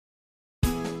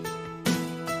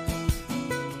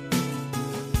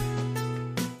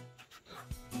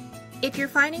If you're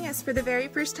finding us for the very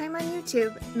first time on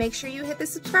YouTube, make sure you hit the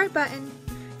subscribe button.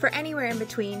 For anywhere in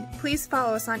between, please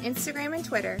follow us on Instagram and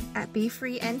Twitter at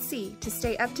BeFreeNC to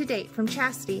stay up to date from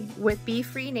Chastity with Be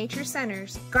Free Nature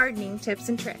Center's gardening tips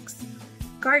and tricks.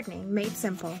 Gardening made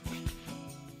simple.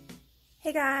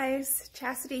 Hey guys,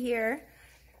 Chastity here.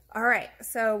 Alright,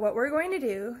 so what we're going to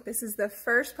do, this is the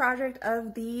first project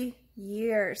of the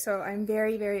year, so I'm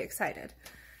very, very excited.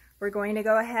 We're going to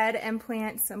go ahead and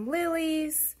plant some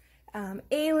lilies,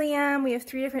 allium. We have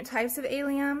 3 different types of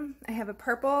allium. I have a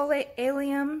purple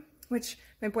allium, which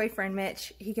my boyfriend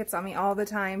Mitch, he gets on me all the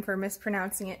time for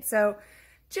mispronouncing it. So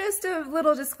just a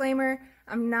little disclaimer,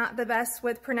 I'm not the best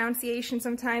with pronunciation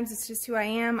sometimes. It's just who I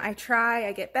am. I try,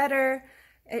 I get better.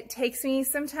 It takes me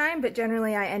some time, but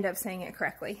generally I end up saying it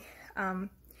correctly.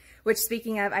 Which,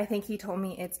 speaking of, I think he told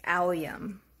me it's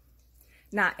allium,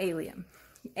 not allium.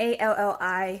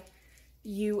 A-L-L-I-U-M.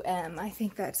 I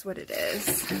think that's what it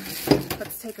is.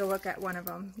 Let's take a look at one of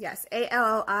them. Yes,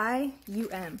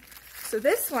 A-L-L-I-U-M. So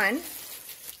this one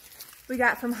we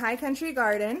got from High Country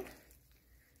Garden.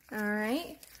 All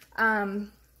right.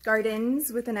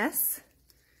 Gardens with an S.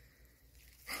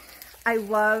 I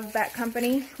love that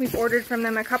company. We've ordered from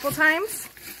them a couple times.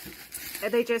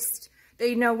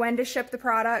 They know when to ship the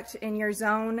product in your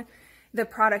zone. The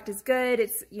product is good.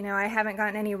 It's, you know, I haven't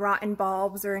gotten any rotten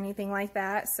bulbs or anything like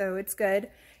that, so it's good.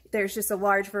 There's just a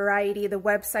large variety. The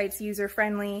website's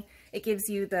user-friendly. It gives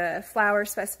you the flower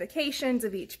specifications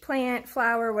of each plant,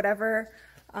 flower, whatever,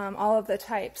 all of the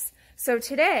types. So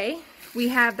today, we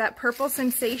have that Purple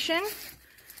Sensation.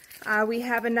 We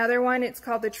have another one. It's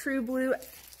called the True Blue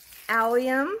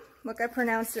Allium. Look, I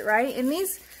pronounced it right. And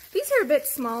these are a bit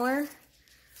smaller.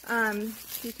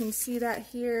 You can see that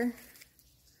here.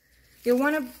 You'll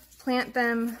want to plant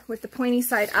them with the pointy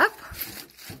side up.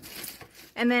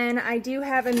 And then I do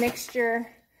have a mixture.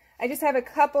 I just have a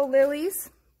couple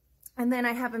lilies. And then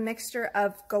I have a mixture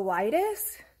of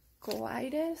Golitis.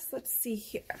 Let's see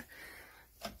here.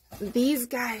 These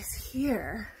guys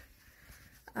here.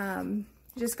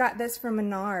 Just got this from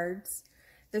Menards.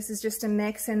 This is just a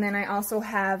mix. And then I also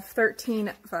have 13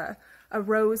 of a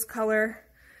rose color.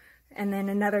 And then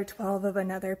another 12 of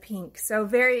another pink. So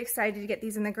very excited to get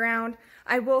these in the ground.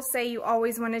 I will say you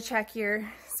always want to check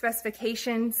your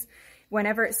specifications.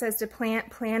 Whenever it says to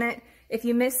plant it. If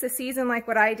you miss the season like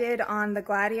what I did on the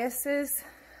gladiuses,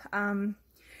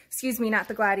 excuse me, not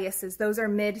the gladiuses, those are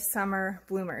midsummer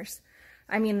bloomers.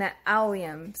 I mean the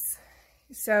alliums.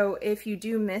 So if you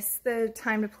do miss the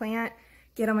time to plant,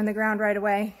 get them in the ground right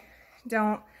away.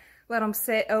 Don't let them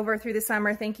sit over through the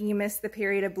summer thinking you missed the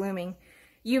period of blooming.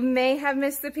 You may have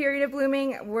missed the period of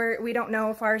blooming. We don't know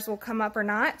if ours will come up or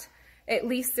not. At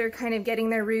least they're kind of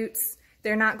getting their roots.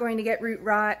 They're not going to get root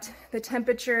rot. The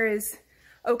temperature is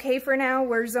okay for now.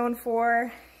 We're zone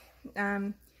 4.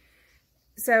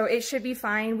 So it should be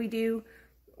fine. We do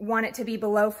want it to be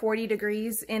below 40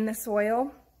 degrees in the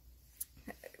soil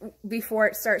before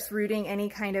it starts rooting any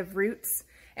kind of roots.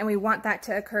 And we want that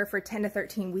to occur for 10 to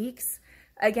 13 weeks.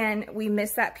 Again, we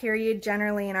miss that period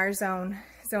generally in our zone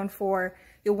 4.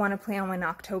 You'll want to plant them in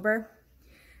October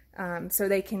so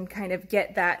they can kind of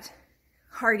get that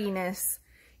hardiness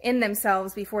in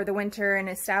themselves before the winter and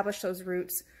establish those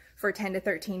roots for 10 to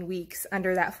 13 weeks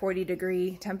under that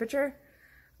 40-degree temperature.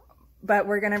 But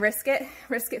we're going to risk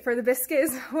it for the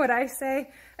biscuits, what I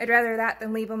say. I'd rather that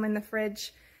than leave them in the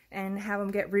fridge and have them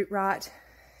get root rot.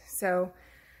 So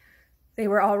they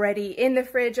were already in the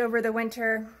fridge over the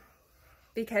winter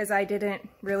because I didn't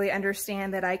really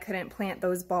understand that I couldn't plant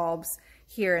those bulbs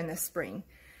here in the spring.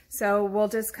 So we'll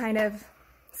just kind of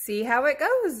see how it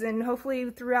goes, and hopefully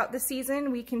throughout the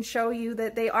season we can show you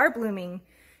that they are blooming.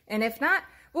 And if not,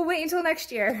 we'll wait until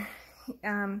next year.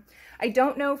 I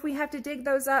don't know if we have to dig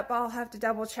those up. I'll have to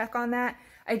double check on that.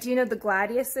 I do know the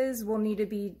gladiuses will need to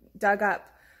be dug up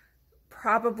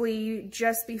probably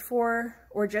just before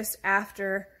or just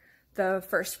after the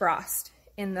first frost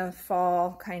in the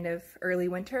fall, kind of early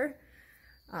winter.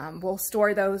 We'll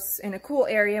store those in a cool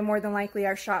area, more than likely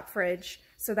our shop fridge,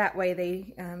 so that way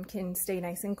they can stay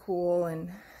nice and cool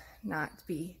and not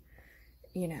be,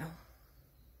 you know,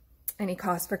 any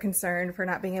cause for concern for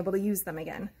not being able to use them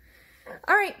again.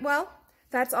 All right, well,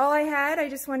 that's all I had. I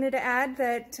just wanted to add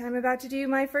that I'm about to do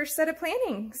my first set of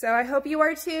planting, so I hope you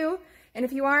are too. And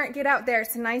if you aren't, get out there.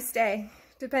 It's a nice day,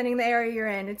 depending the area you're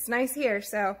in. It's nice here,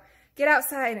 so get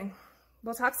outside and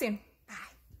we'll talk soon.